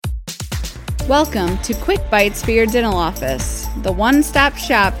Welcome to Quick Bites for your dental office, the one-stop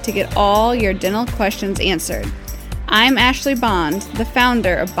shop to get all your dental questions answered. I'm Ashley Bond, the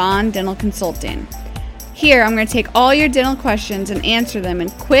founder of Bond Dental Consulting. Here, I'm going to take all your dental questions and answer them in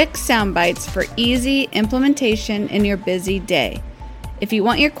quick sound bites for easy implementation in your busy day. If you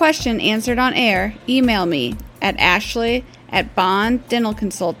want your question answered on air, email me at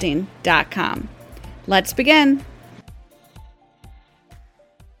ashley@bonddentalconsulting.com. Let's begin.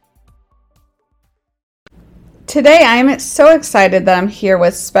 Today, I am so excited that I'm here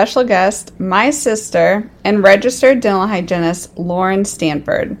with special guest, my sister, and registered dental hygienist, Lauren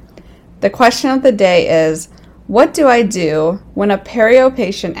Stanford. The question of the day is, what do I do when a perio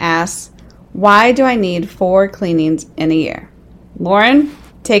patient asks, why do I need 4 cleanings in a year? Lauren,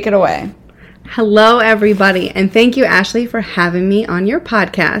 take it away. Hello, everybody, and thank you, Ashley, for having me on your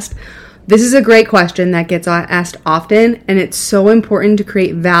podcast. This is a great question that gets asked often, and it's so important to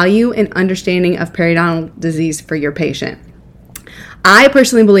create value and understanding of periodontal disease for your patient. I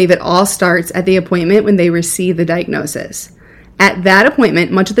personally believe it all starts at the appointment when they receive the diagnosis. At that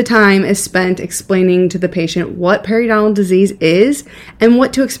appointment, much of the time is spent explaining to the patient what periodontal disease is and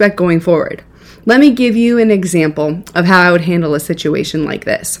what to expect going forward. Let me give you an example of how I would handle a situation like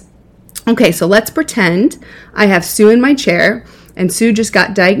this. Okay, so let's pretend I have Sue in my chair, and Sue just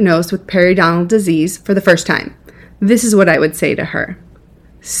got diagnosed with periodontal disease for the first time. This is what I would say to her.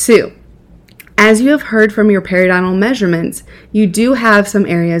 Sue, as you have heard from your periodontal measurements, you do have some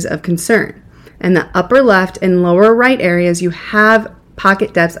areas of concern. In the upper left and lower right areas, you have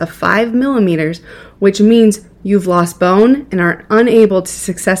pocket depths of 5 millimeters, which means you've lost bone and are unable to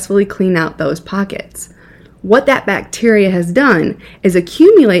successfully clean out those pockets. What that bacteria has done is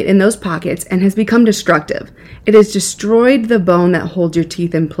accumulate in those pockets and has become destructive. It has destroyed the bone that holds your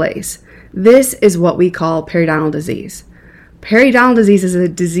teeth in place. This is what we call periodontal disease. Periodontal disease is a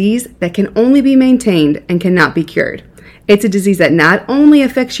disease that can only be maintained and cannot be cured. It's a disease that not only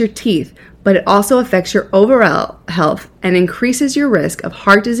affects your teeth, but it also affects your overall health and increases your risk of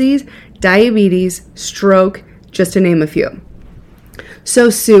heart disease, diabetes, stroke, just to name a few.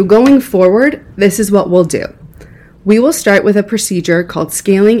 So Sue, going forward, this is what we'll do. We will start with a procedure called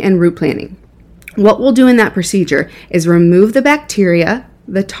scaling and root planing. What we'll do in that procedure is remove the bacteria,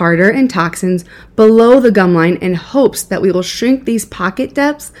 the tartar, and toxins below the gum line in hopes that we will shrink these pocket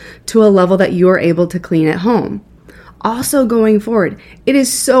depths to a level that you are able to clean at home. Also going forward, it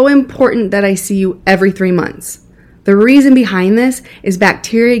is so important that I see you every 3 months. The reason behind this is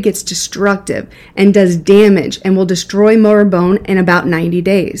bacteria gets destructive and does damage and will destroy more bone in about 90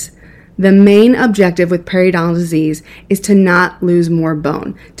 days. The main objective with periodontal disease is to not lose more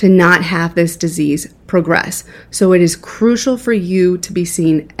bone, to not have this disease progress. So it is crucial for you to be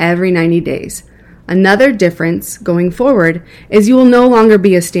seen every 90 days. Another difference going forward is you will no longer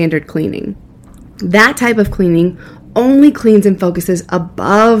be a standard cleaning. That type of cleaning only cleans and focuses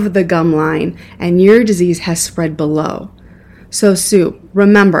above the gum line, and your disease has spread below. So Sue,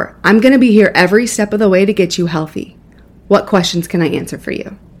 remember, I'm going to be here every step of the way to get you healthy. What questions can I answer for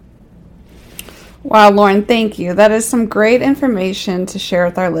you? Wow, Lauren, thank you. That is some great information to share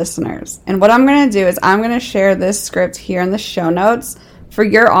with our listeners. And what I'm going to do is I'm going to share this script here in the show notes for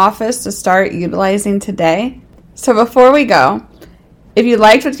your office to start utilizing today. So before we go, if you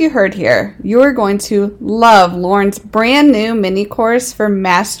liked what you heard here, you are going to love Lauren's brand new mini course for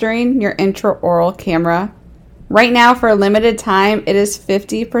mastering your intraoral camera. Right now, for a limited time, it is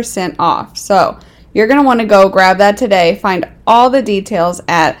 50% off. So you're going to want to go grab that today. Find all the details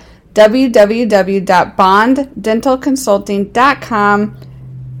at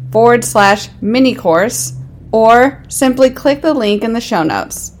www.bonddentalconsulting.com/mini course, or simply click the link in the show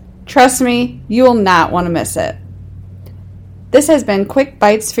notes. Trust me, you will not want to miss it. This has been Quick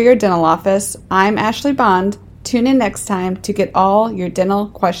Bites for your dental office. I'm Ashley Bond. Tune in next time to get all your dental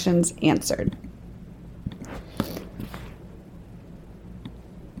questions answered.